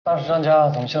大师专家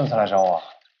怎么现在才来找我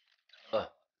啊？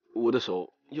我的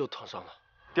手又烫伤了。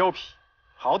貂皮、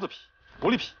狍子皮、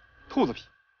狐狸皮、兔子皮，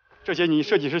这些你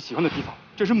设计师喜欢的皮草，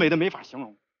真是美的没法形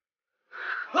容。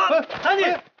安妮，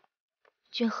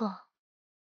君鹤，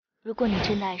如果你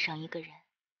真的爱上一个人，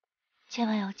千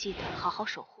万要记得好好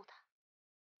守护他。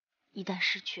一旦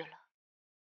失去了，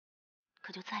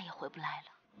可就再也回不来了。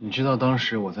你知道当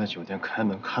时我在酒店开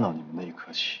门看到你们那一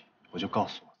刻起，我就告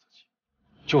诉我自己，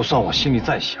就算我心里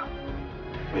再想，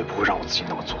我也不会让我自己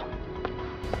那么做。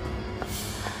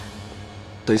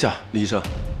等一下，李医生，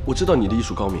我知道你的医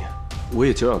术高明，我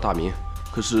也久仰大名，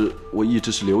可是我一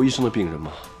直是刘医生的病人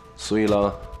嘛，所以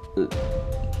呢，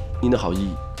您的好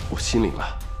意我心领了，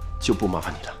就不麻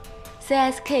烦你了。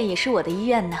CSK 也是我的医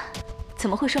院呢，怎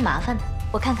么会说麻烦呢？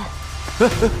我看看。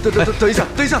等一下，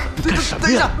等一下，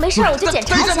没事，我就检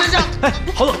查一下。等一下，哎，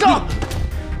好了，干！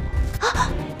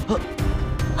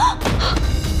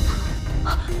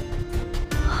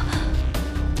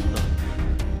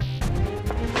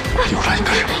刘然，你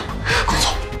干什么？给我走！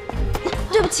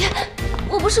对不起，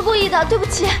我不是故意的，对不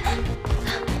起。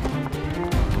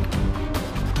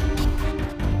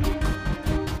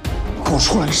给我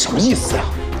出来，你什么意思呀？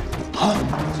啊？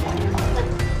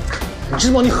你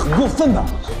知道你很过分的。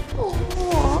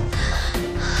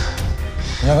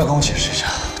你要不要跟我解释一下，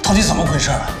到底怎么回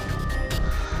事啊？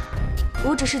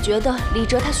我只是觉得李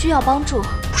哲他需要帮助。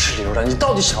不是刘然，你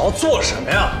到底想要做什么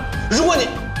呀？如果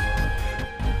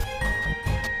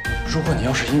你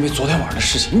要是因为昨天晚上的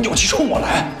事情，你有气冲我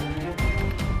来。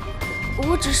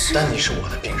我只是……但你是我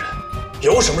的病人，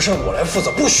有什么事我来负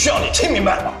责，不需要你，听明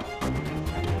白了吗？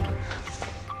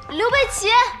刘贝奇。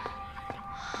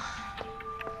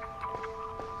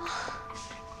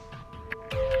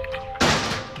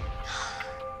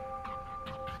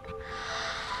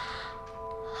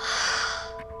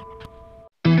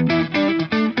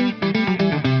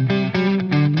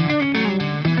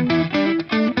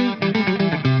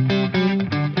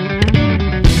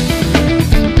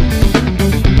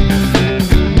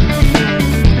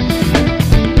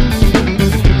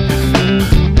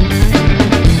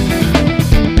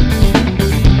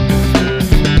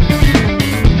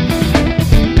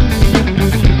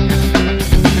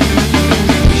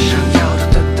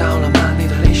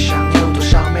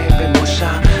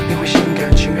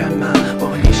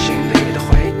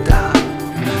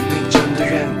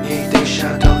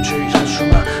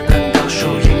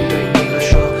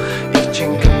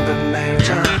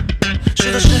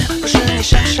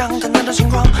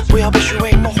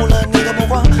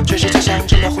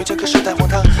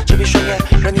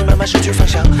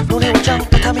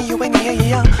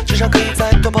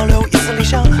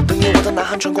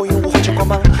穿过云雾，换成光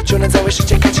芒，就能再为世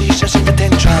界开启一扇新的天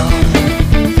窗。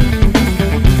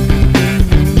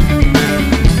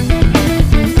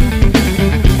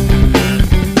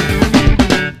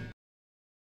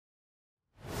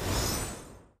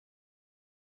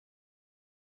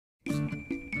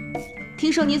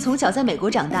听说您从小在美国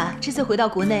长大，这次回到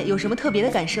国内有什么特别的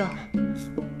感受？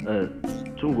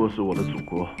中国是我的祖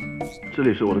国，这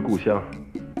里是我的故乡。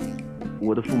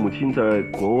我的父母亲在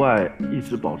国外一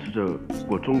直保持着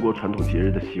过中国传统节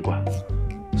日的习惯，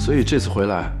所以这次回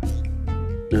来，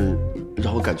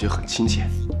让我感觉很亲切。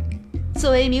作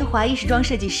为一名华裔时装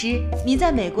设计师，您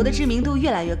在美国的知名度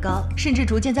越来越高，甚至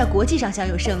逐渐在国际上享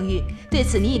有盛誉，对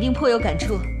此您一定颇有感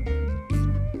触。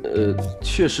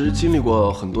确实经历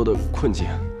过很多的困境，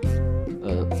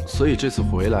所以这次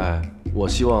回来，我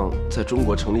希望在中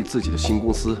国成立自己的新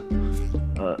公司。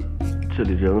这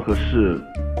里人和事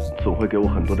总会给我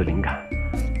很多的灵感。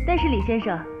但是李先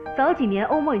生，早几年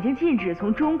欧盟已经禁止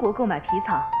从中国购买皮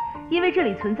草，因为这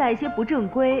里存在一些不正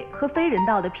规和非人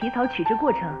道的皮草取制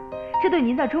过程，这对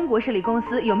您在中国设立公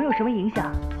司有没有什么影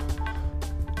响？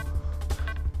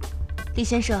李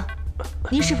先生，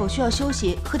您是否需要休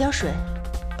息，喝点水？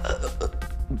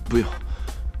不用，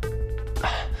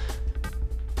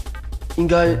应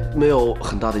该没有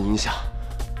很大的影响。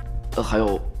还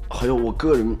有，我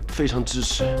个人非常支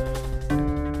持，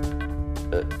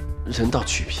人道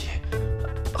取皮，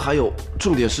还有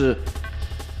重点是，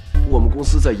我们公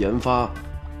司在研发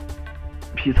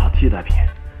皮草替代品。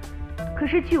可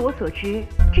是据我所知，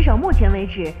至少目前为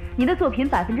止，您的作品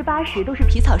80%都是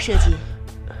皮草设计。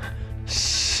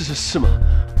是吗？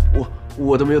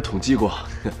我都没有统计过。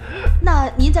那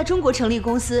您在中国成立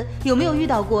公司，有没有遇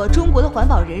到过中国的环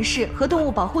保人士和动物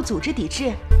保护组织抵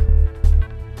制？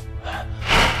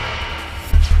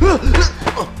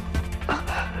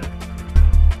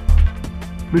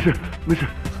没事，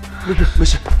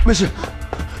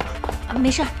没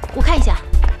事，我看一下。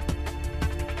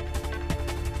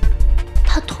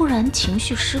他突然情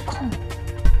绪失控，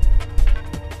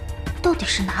到底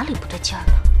是哪里不对劲儿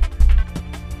呢？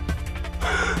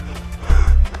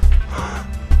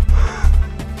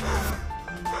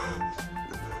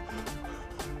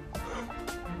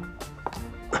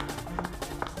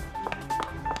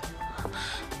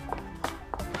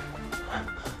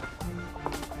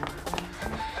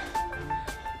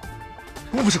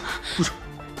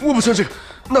我不成这个，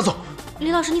拿走。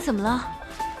李老师，你怎么了？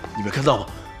你没看到吗？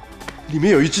里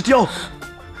面有一只雕，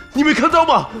你没看到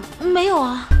吗？没有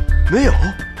啊。没有？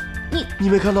你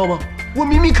没看到吗？我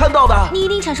明明看到的。你一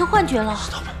定产生幻觉了。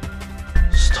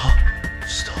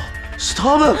是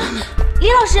他们。李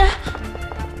老师。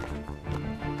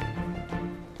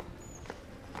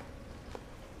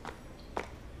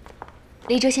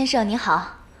李哲先生您好。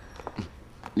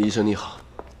李医生你好。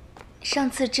上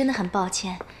次真的很抱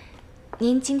歉，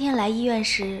您今天来医院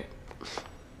是？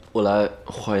我来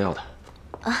换药的。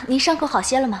啊，您伤口好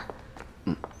些了吗？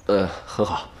很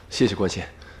好，谢谢关心。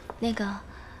那个，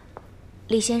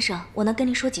李先生，我能跟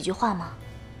您说几句话吗？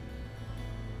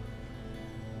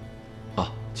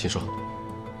啊，请说。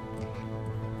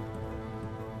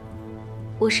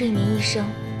我是一名医生，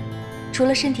除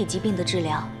了身体疾病的治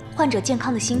疗，患者健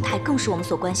康的心态更是我们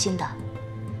所关心的。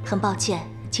很抱歉，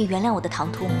请原谅我的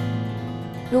唐突。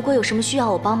如果有什么需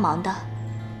要我帮忙的，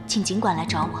请尽管来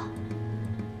找我。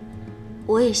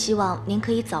我也希望您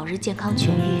可以早日健康痊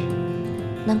愈，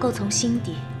能够从心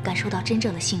底感受到真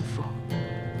正的幸福。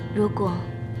如果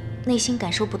内心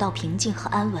感受不到平静和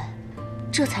安稳，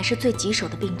这才是最棘手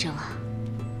的病症啊。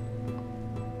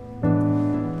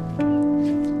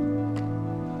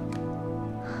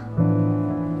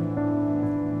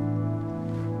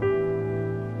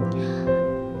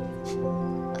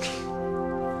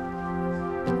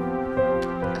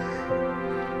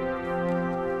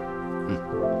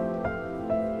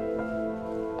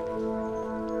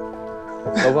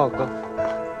喝不好喝？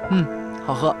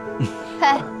好喝。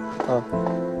嗨，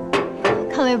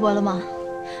看微博了吗？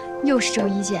又是周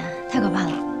一见，太可怕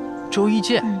了。周一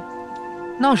见？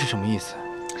那是什么意思？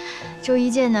周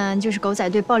一见呢，就是狗仔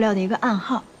队爆料的一个暗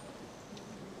号。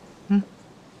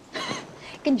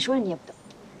跟你说了你也不懂。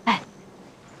哎，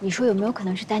你说有没有可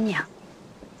能是丹尼啊？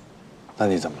那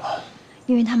你怎么了？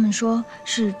因为他们说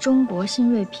是中国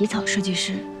新锐皮草设计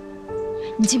师。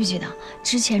你记不记得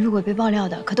之前入轨被爆料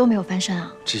的可都没有翻身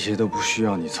啊？这些都不需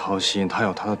要你操心，他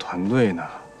有他的团队呢。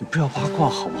你不要八卦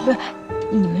好不好？不是，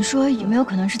你们说有没有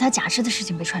可能是他假释的事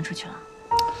情被传出去了？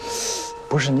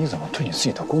不是，你怎么对你自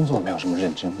己的工作没有这么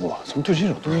认真过？怎么对这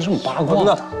种东西这么八卦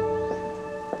呢？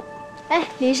哎，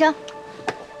李医生，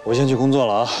我先去工作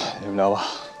了啊，你们聊吧。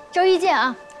周一见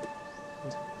啊！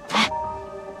哎，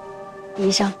李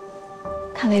医生，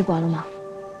看微博了吗？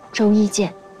周一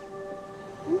见。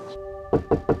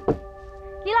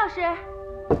李老师，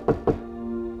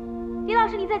李老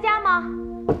师，你在家吗？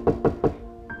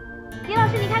李老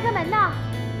师，你开开门呐！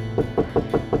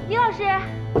李老师，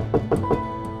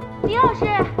李老师，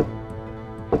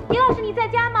李老师，你在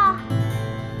家吗？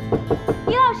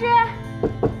李老师，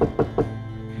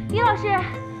李老师，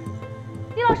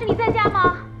李老师，你在家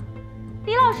吗？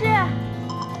李老师，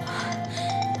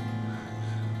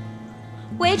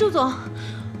喂，朱总，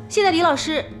现在李老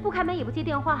师不开门也不接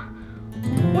电话。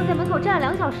我在门口站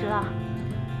了2小时了，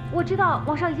我知道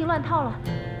网上已经乱套了，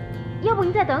要不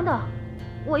您再等等，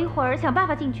我一会儿想办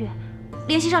法进去。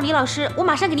联系上李老师，我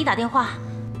马上给你打电话。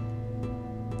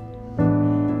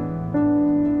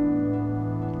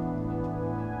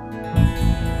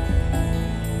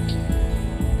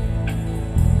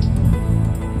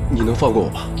你能放过我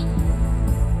吧？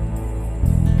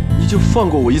你就放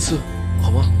过我一次，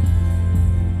好吗？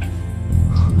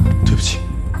对不起。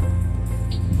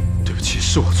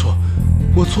是我错，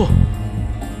我错，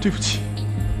对不起，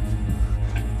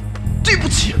对不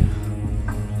起。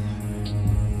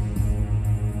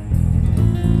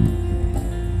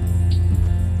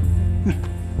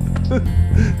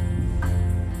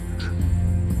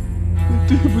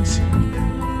对不起，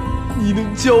你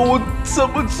能教我怎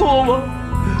么做吗？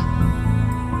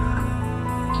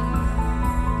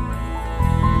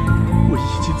我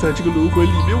已经在这个轮回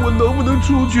里面，我能不能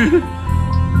出去？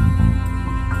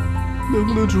能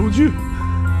不能出去？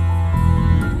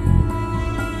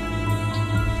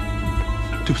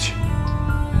对不起，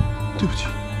对不起，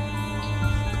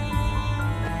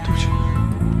对不起，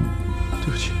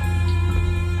对不起。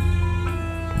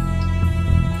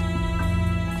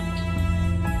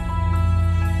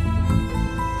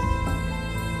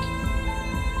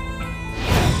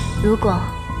如果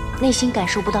内心感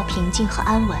受不到平静和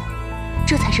安稳，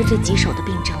这才是最棘手的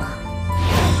病症啊。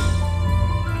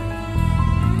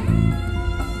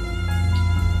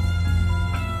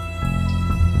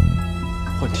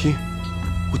幻听，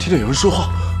我听见有人说话。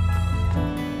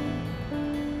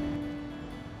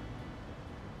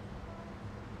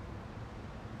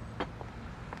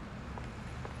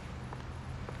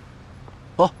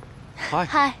哦，嗨。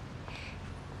嗨。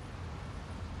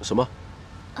什么？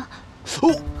啊！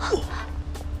哦！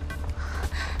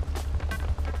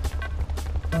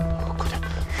快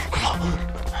跑！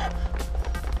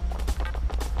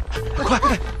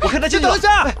快！我看他进去了。等一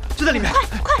下，就在里面。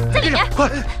快，在里面！快！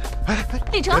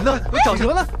李哲人呢？找什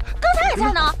么呢？刚才还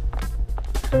在呢。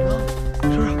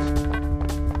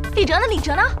李哲呢？李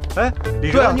哲呢？哎，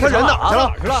李哲，他人哪去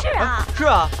了？是啊，是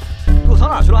啊，给我藏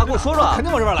哪去了？给我说说。肯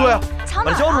定往这边来。对啊，藏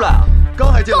哪？把他交出来啊！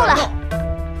刚还进来。够了！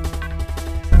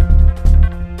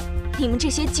你们这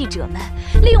些记者们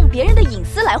利用别人的隐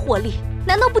私来获利，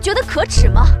难道不觉得可耻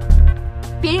吗？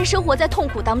别人生活在痛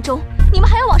苦当中，你们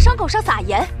还要往伤口上撒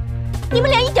盐，你们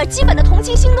连一点基本的同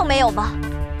情心都没有吗？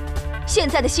现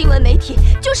在的新闻媒体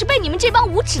就是被你们这帮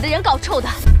无耻的人搞臭的，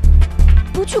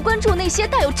不去关注那些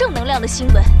带有正能量的新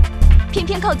闻，偏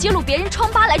偏靠揭露别人疮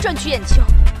疤来赚取眼球。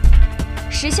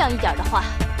识相一点的话，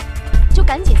就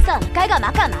赶紧散了，该干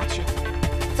嘛干嘛去。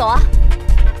走啊！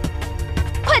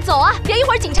快走啊！别一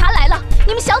会儿警察来了，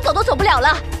你们想走都走不了了。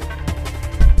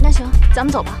那行，咱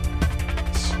们走吧。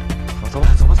好，走吧，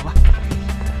走吧，走吧。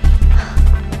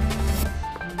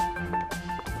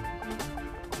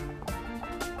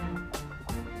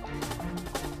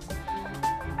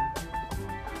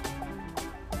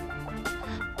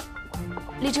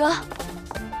李哲，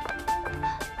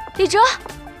李哲，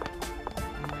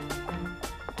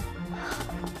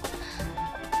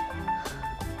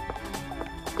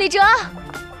李哲。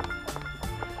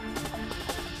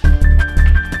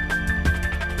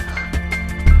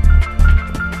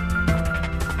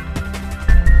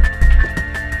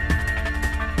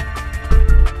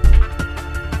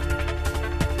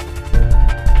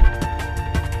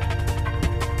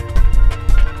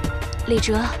李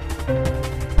哲，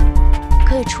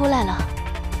可以出来了。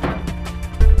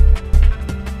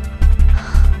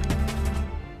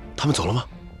他们走了吗？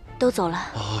都走了。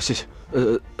哦，谢谢。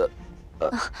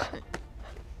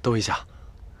等我一下。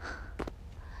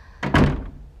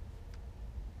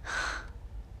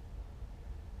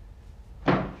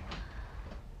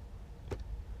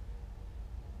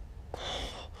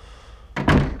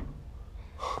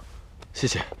谢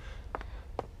谢。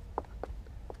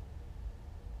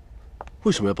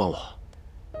为什么要帮我？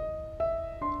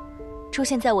出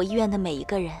现在我医院的每一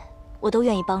个人，我都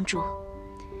愿意帮助。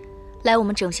来我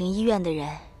们整形医院的人，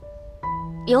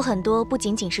有很多不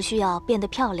仅仅是需要变得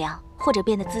漂亮或者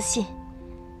变得自信，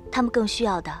他们更需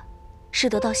要的是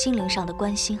得到心灵上的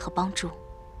关心和帮助。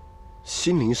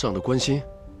心灵上的关心？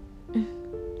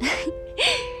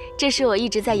这是我一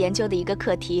直在研究的一个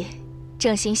课题，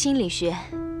整形心理学。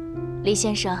李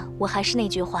先生，我还是那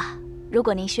句话，如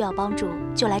果您需要帮助，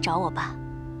就来找我吧。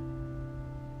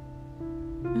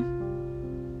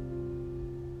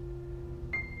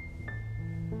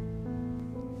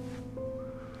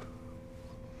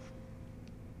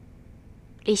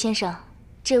李先生，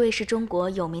这位是中国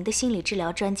有名的心理治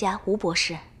疗专家吴博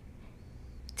士，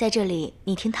在这里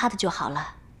你听他的就好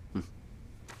了。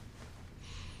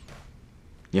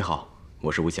你好，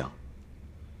我是吴翔。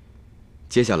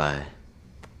接下来，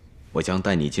我将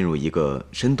带你进入一个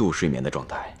深度睡眠的状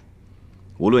态。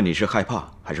无论你是害怕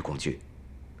还是恐惧，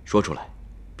说出来，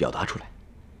表达出来，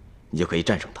你就可以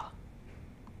战胜它。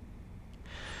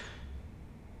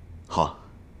好，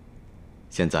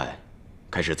现在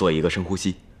开始做一个深呼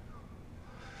吸，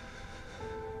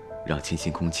让清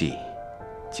新空气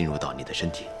进入到你的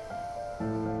身体，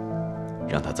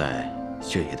让它在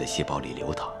血液的细胞里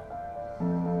流淌，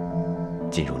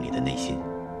进入你的内心。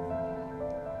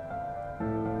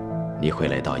你会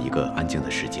来到一个安静的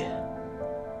世界。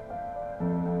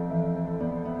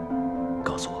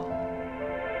告诉我，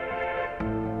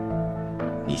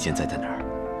你现在在哪儿？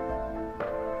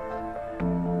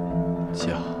家。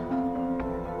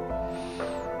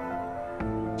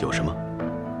有什么？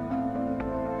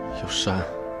有山，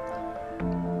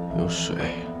有水，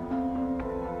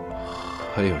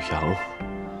还有羊。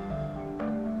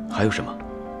还有什么？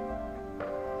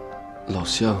老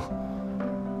乡。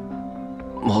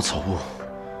茅草屋。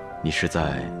你是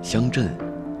在乡镇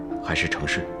还是城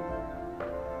市？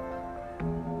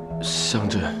乡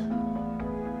镇。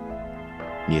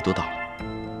你多大了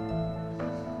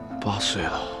？8岁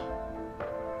了。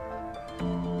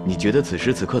你觉得此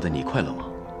时此刻的你快乐吗？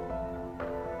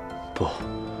不。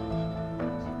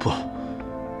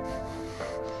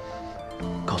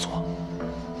告诉我，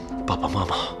爸爸妈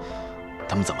妈，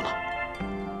他们怎么了？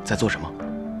在做什么？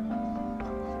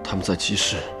他们在集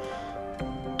市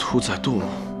屠宰动物，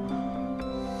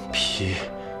皮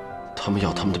他们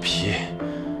咬他们的皮，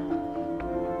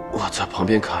我在旁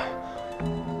边看。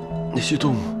那些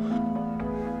动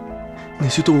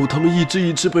物，它们一只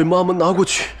一只被妈妈拿过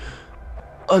去，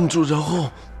按住，然后，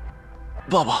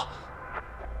爸爸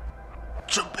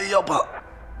准备要把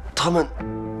它们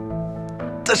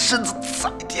的身子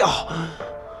宰掉，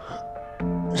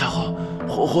然后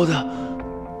活活的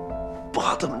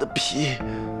扒它们的皮。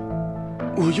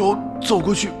我又走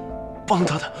过去帮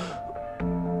他的，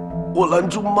我拦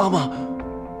住妈妈，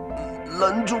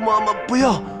不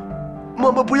要！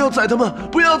妈妈，不要宰他们！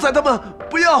不要宰他们！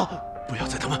不要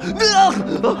宰他们！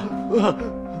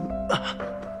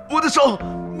我的手！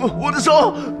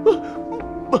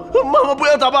妈妈，不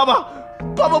要打爸爸！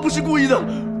爸爸不是故意的！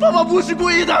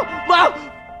妈！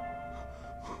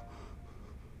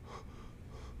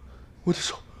我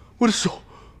的手！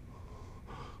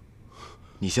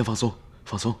你先放松，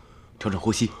调整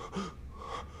呼吸。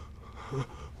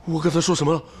我刚才说什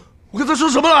么了？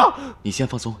你先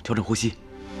放松，调整呼吸。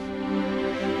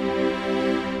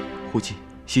呼气，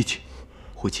吸气，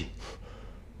呼气，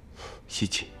吸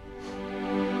气。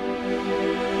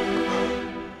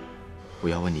我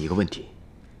要问你一个问题，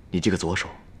你这个左手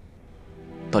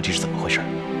到底是怎么回事？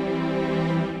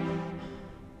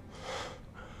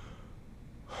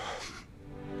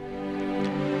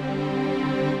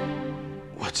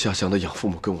我家乡的养父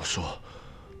母跟我说，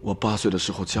我8岁的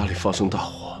时候家里发生大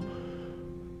火，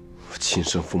我亲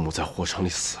生父母在火场里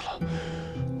死了，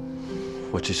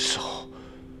我这只手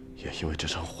也因为这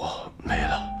场火没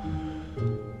了。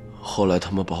后来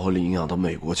他们把我领养到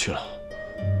美国去了，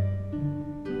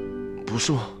不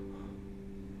是吗？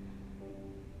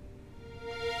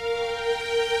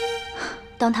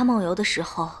当他梦游的时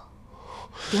候，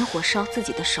点火烧自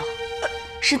己的手，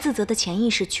是自责的潜意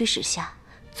识驱使下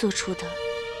做出的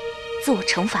自我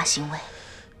惩罚行为。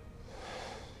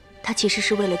他其实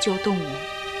是为了救动物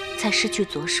才失去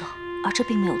左手，而这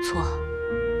并没有错。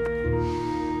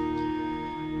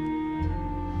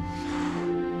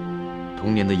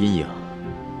童年的阴影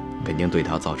肯定对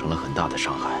他造成了很大的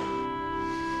伤害，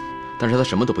但是他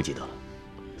什么都不记得了，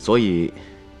所以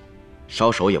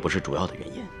烧手也不是主要的原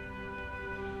因。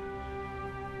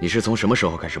你是从什么时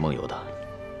候开始梦游的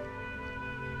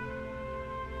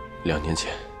？2年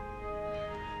前。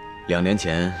2年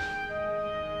前，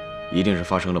一定是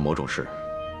发生了某种事，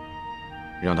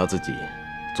让他自己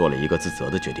做了一个自责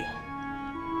的决定。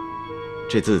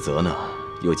这自责呢，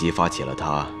又激发起了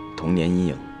他童年阴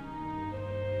影，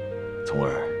从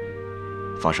而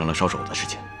发生了烧手的事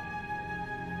情。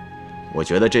我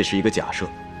觉得这是一个假设，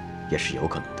也是有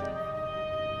可能的。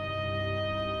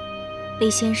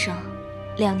李先生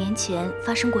，2年前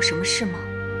发生过什么事吗？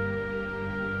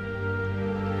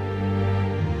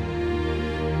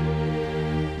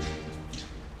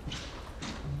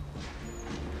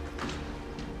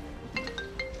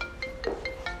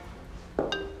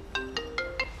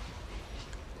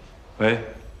喂，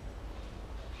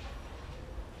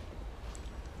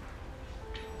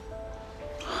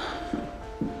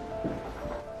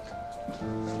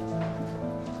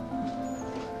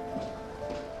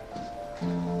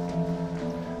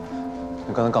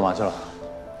你刚才干嘛去了？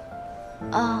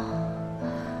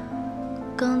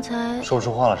刚才说不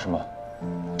出话了是吗？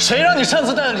谁让你上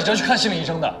次带着李哲去看心理医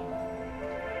生的？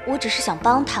我只是想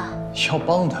帮他。要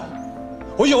帮他？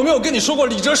我有没有跟你说过，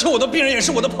李哲是我的病人，也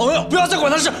是我的朋友，不要再管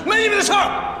他是没你们的事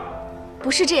儿。不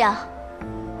是这样，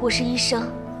我是医生，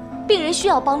病人需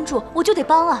要帮助，我就得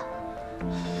帮啊。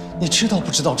你知道不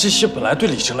知道，这些本来对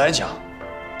李哲来讲，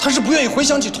他是不愿意回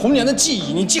想起童年的记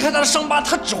忆，你击开他的伤疤，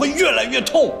他只会越来越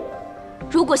痛。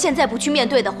如果现在不去面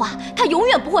对的话，他永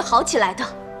远不会好起来的。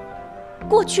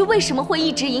过去为什么会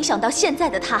一直影响到现在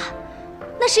的他？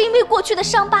那是因为过去的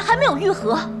伤疤还没有愈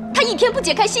合。他一天不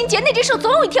解开心结，那只手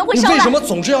总有一天会伤来。你为什么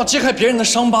总是要揭开别人的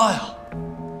伤疤呀？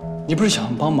你不是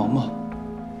想帮忙吗？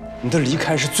你的离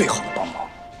开是最好的帮忙。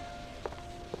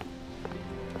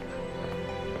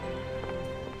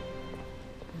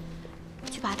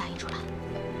去把它打印出来。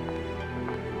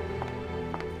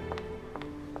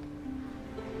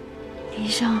李医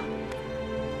生，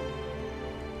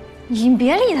你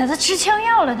别理他，他吃枪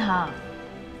药了他。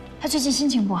他最近心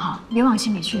情不好，别往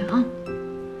心里去啊。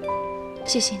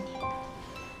谢谢你。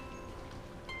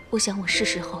我想我是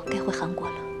时候该回韩国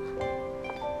了。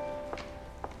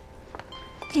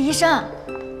李医生，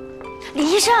李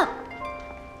医生，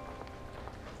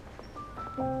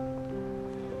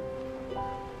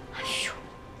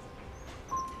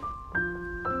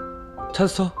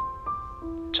 찾았어?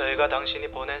 저희가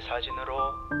당신이 보낸 사진으로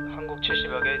한국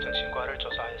 70여 개의 정신과를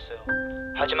조사했어요.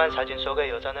 하지만 사진 속에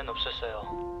여자는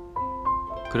없었어요.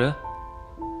 그래?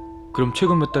 그럼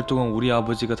최근 몇 달 동안 우리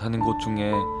아버지가 다닌 곳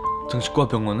중에 정신과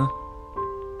병원은?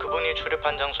 그분이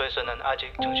출입한 장소에서는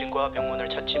아직 정신과 병원을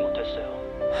찾지 못했어요.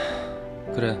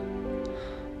 그래.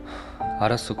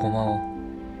 알았어, 고마워.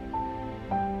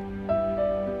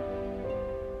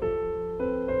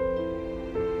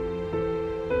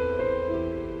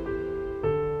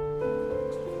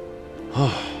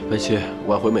贝奇，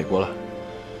我要回美国了，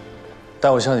代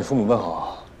我向你父母问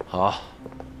好。好，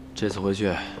这次回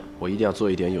去我一定要做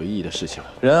一点有意义的事情。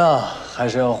人啊，还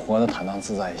是要活得坦荡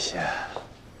自在一些。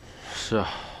是啊，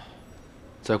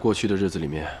在过去的日子里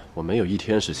面，我没有一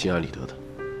天是心安理得的。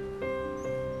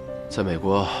在美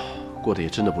国过得也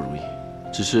真的不如意，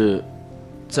只是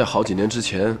在好几年之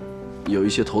前，有一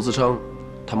些投资商，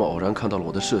他们偶然看到了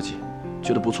我的设计，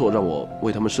觉得不错，让我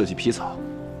为他们设计皮草。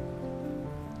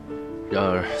然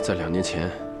而在2年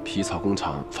前，皮草工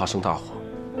厂发生大火，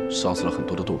烧死了很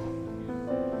多的动物。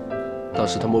当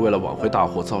时他们为了挽回大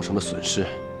火造成的损失，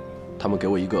他们给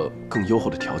我一个更优厚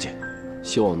的条件，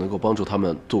希望我能够帮助他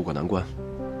们渡过难关。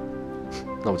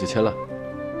那我就签了，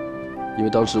因为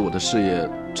当时我的事业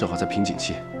正好在瓶颈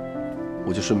期，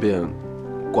我就顺便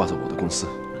挂在我的公司。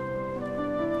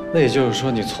那也就是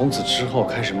说，你从此之后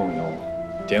开始梦游，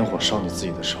点火烧你自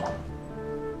己的手。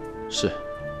是。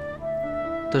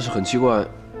但是很奇怪，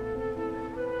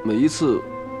每一次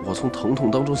我从疼痛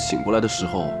当中醒过来的时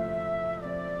候，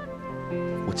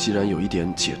我竟然有一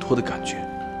点解脱的感觉。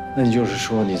那你就是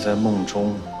说你在梦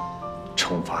中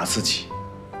惩罚自己？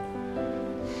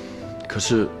可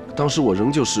是当时我仍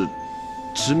旧是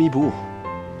执迷不悟，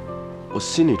我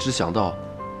心里只想到，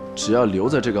只要留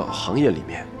在这个行业里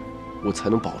面，我才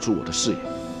能保住我的事业，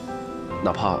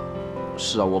哪怕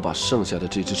是让我把剩下的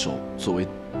这只手作为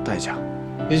代价。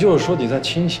也就是说，你在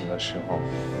清醒的时候，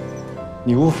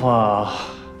你无法，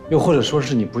又或者说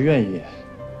是你不愿意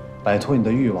摆脱你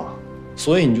的欲望，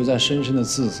所以你就在深深的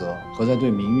自责和在对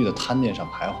名誉的贪念上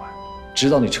徘徊，直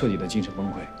到你彻底的精神崩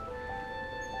溃。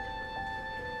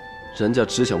人家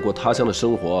只想过他乡的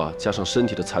生活，加上身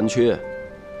体的残缺、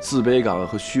自卑感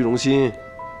和虚荣心，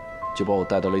就把我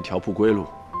带到了一条不归路。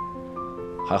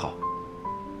还好，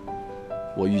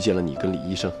我遇见了你跟李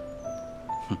医生。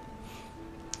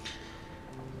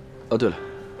啊，对了，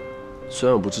虽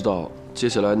然我不知道接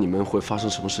下来你们会发生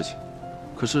什么事情，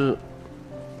可是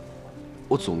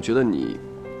我总觉得你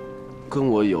跟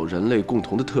我有人类共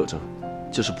同的特征，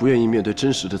就是不愿意面对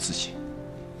真实的自己。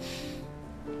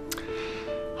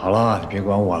好了，你别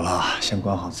管我了，先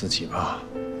管好自己吧。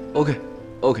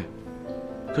OK。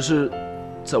可是，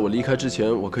在我离开之前，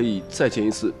我可以再见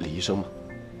一次李医生吗？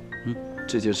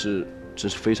这件事真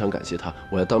是非常感谢他，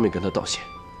我要当面跟他道谢。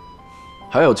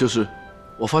还有就是，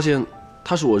我发现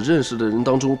她是我认识的人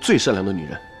当中最善良的女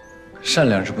人。善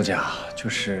良是不假，就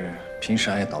是平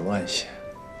时爱捣乱些。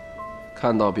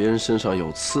看到别人身上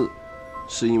有刺，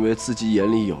是因为自己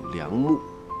眼里有良木。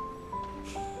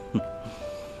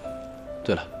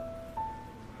对了，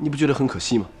你不觉得很可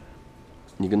惜吗？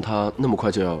你跟他那么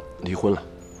快就要离婚了。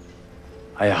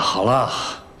哎呀，好了，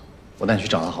我带你去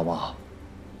找他好不好？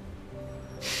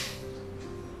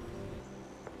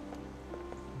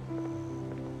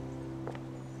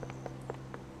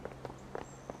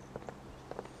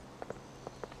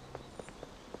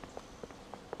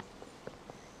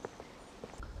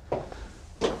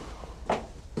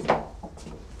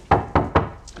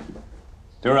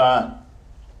刘然，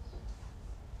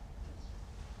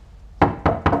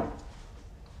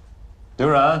刘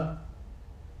然，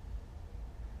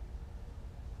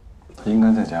他应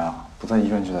该在家，不在医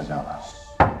院就在家了。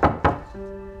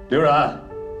刘然，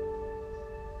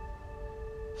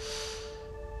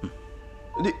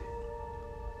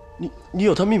你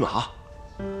有他密码？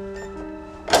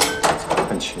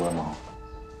很奇怪吗？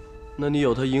那你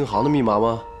有他银行的密码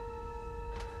吗？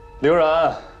刘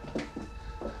然。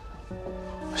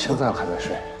现在还在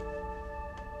睡。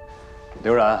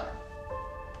刘然，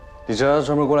李哲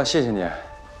专门过来谢谢你。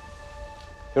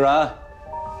刘然，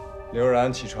刘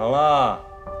然起床啦！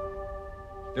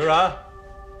刘然，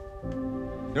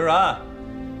刘然，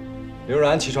刘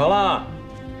然起床啦！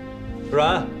刘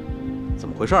然，怎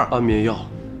么回事？安眠药。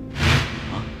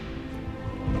啊！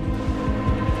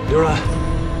刘然，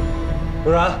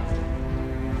刘然，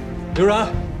刘然，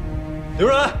刘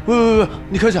然！喂，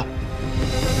你看一下，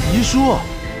遗书。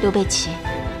刘贝奇，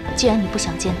既然你不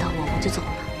想见到我，我就走了。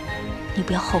你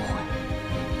不要后悔，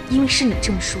因为是你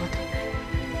这么说的。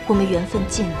我们缘分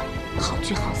尽了，好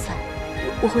聚好散。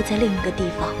我会在另一个地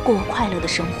方过我快乐的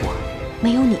生活，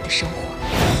没有你的生活。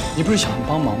你不是想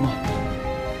帮忙吗？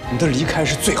你的离开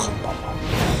是最好的帮忙。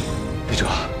李哲，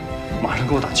马上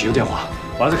给我打急救电话，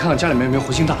我要再看看家里面有没有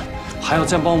活性炭，还要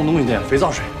再帮我弄一点肥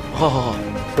皂水。好。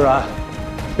刘然，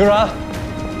刘然，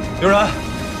刘然，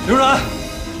刘然。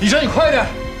李哲，你快点！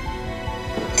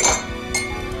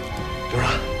悠然，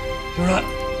悠然，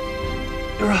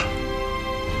悠然，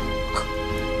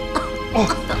悠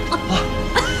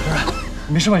然，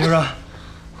你没事吧？悠然，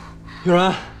悠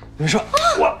然，你没事吧？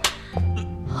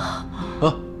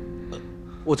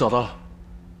我找到了。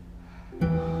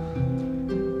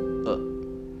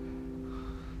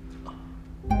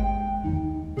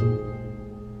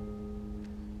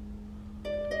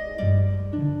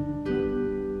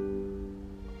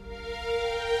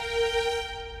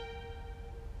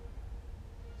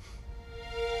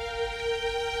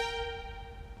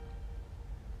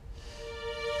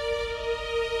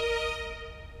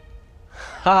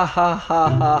哈哈哈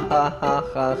哈哈哈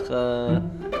哈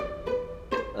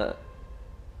哈！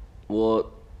我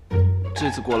这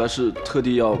次过来是特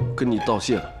地要跟你道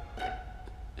谢的，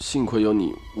幸亏有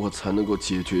你，我才能够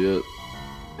解决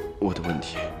我的问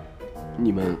题。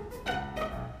你们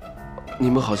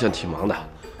好像挺忙的，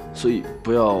所以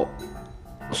不要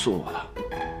送我了，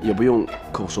也不用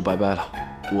跟我说拜拜了。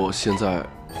我现在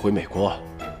回美国，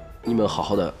你们好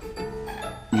好的，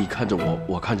你看着我，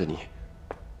我看着你。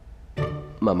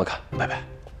慢慢看，拜拜。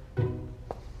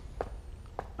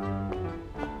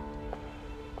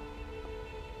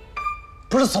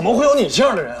不是，怎么会有你这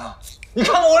样的人啊？你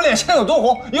看看我脸现在有多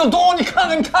红，有多红？你看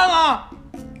看，你看啊！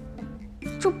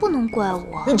这不能怪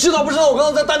我。你知道不知道我刚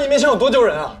刚在大你面前有多丢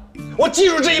人啊？我记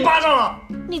住这一巴掌了。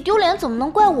你丢脸怎么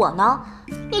能怪我呢？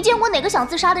你见过哪个想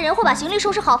自杀的人会把行李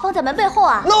收拾好放在门背后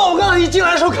啊？那我刚才一进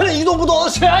来的时候看你一动不动，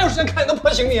谁还有时间看你的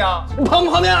破行李啊？你旁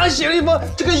边还写了一封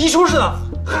这个遗书似的。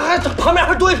还旁边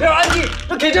还多一片安定，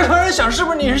这给正常人想是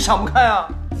不是你是想不开啊？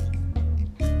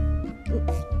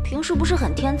平时不是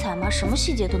很天才吗？什么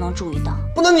细节都能注意到。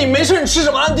不能，你没事你吃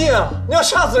什么安定啊？你要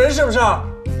吓死人是不是？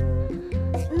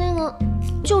那个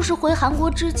就是回韩国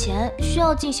之前需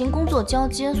要进行工作交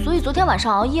接，所以昨天晚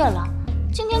上熬夜了。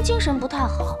今天精神不太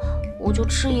好，我就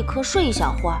吃一颗睡一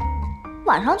小会儿，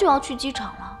晚上就要去机场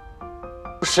了。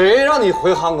谁让你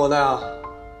回韩国的呀？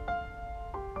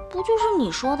不就是你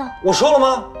说的？我说了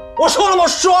吗？我说了吗？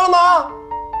说了吗？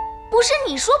不是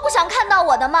你说不想看到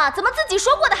我的吗？怎么自己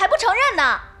说过的还不承认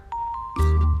呢？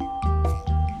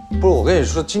不是，我跟你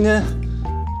说，今天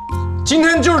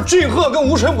就是俊赫跟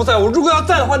吴晨不在，我如果要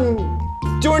在的话，你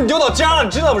就是你丢到家了，你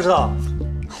知道不知道？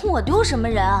我丢什么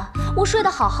人啊？我睡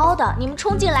得好好的，你们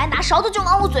冲进来拿勺子就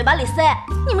往我嘴巴里塞，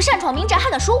你们擅闯民宅还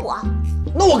敢说我？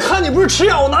那我看你不是吃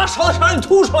药，我拿勺子想让你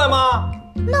吐出来吗？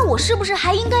那我是不是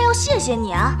还应该要谢谢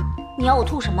你啊？你要我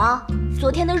吐什么？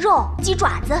昨天的肉、鸡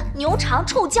爪子、牛肠、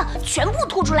臭酱全部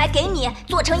吐出来给你，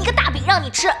做成一个大饼让你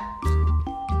吃。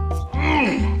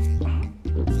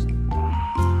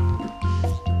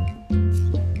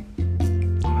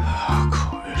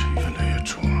口味是越来越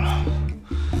重了。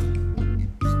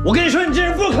我跟你说，你这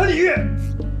人不可理喻，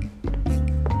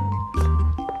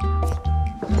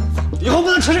以后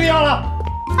不能吃这个药了。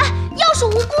哎，药是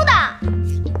无辜的。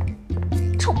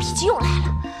臭脾气又来了，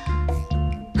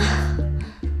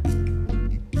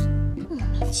莫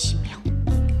名其妙。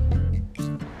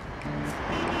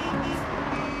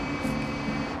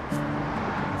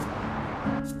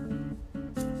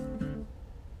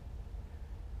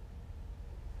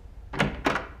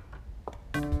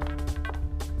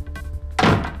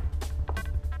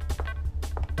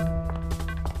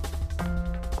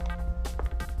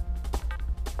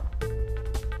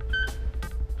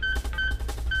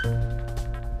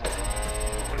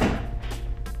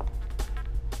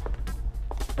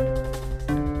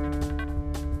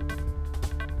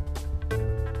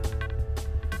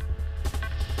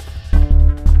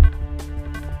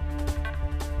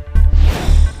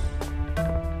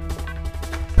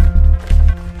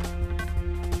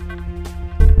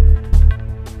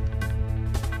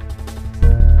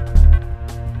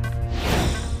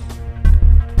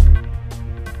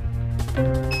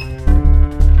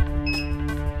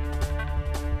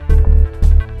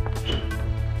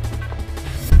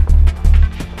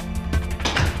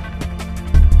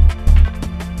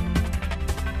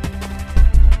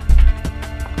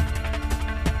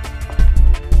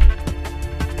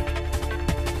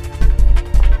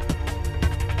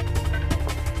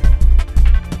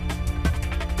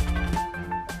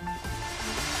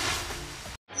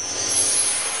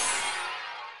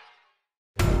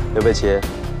刘贝奇，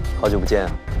好久不见。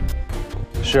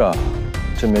是啊，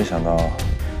真没想到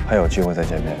还有机会再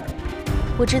见面。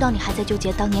我知道你还在纠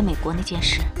结当年美国那件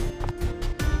事，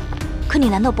可你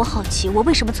难道不好奇我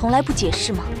为什么从来不解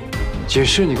释吗？解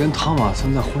释你跟汤马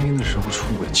森在婚姻的时候出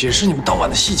轨，解释你们当晚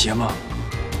的细节吗？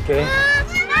给。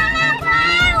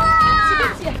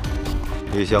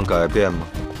你想改变吗？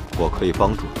我可以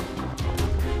帮助你。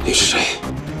你是谁？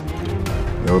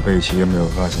刘贝奇有没有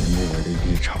发现部位的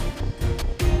异常？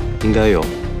应该有。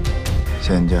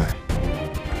现在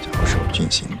着手进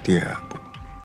行第2